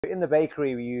In the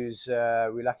bakery,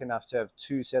 we're lucky enough to have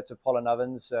two sets of Polin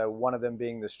ovens, one of them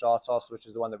being the Stratos, which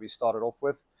is the one that we started off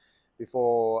with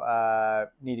before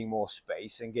needing more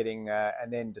space and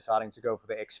then deciding to go for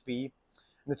the XP.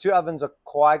 And the two ovens are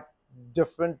quite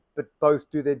different, but both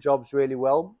do their jobs really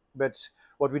well. But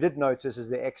what we did notice is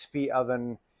the XP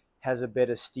oven has a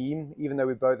better steam, even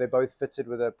though they're both fitted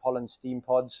with a Polin steam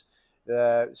pods.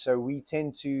 So we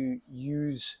tend to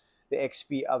use the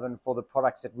XP oven for the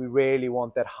products that we really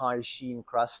want that high sheen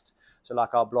crust. So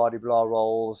like our blah de blah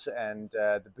rolls and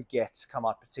the baguettes come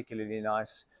out particularly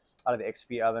nice out of the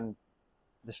XP oven.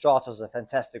 The Stratos is a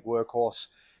fantastic workhorse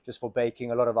just for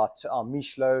baking a lot of our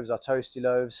miche loaves, our toasty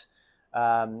loaves.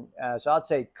 So I'd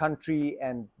say country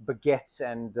and baguettes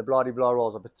and the blah de blah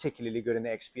rolls are particularly good in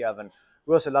the XP oven.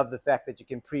 We also love the fact that you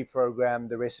can pre-program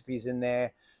the recipes in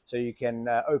there, so you can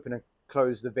open and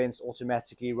close the vents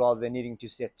automatically rather than needing to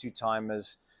set two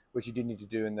timers, which you do need to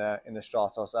do in the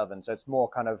Stratos oven. So it's more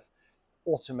kind of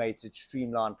automated,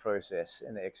 streamlined process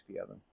in the XP oven.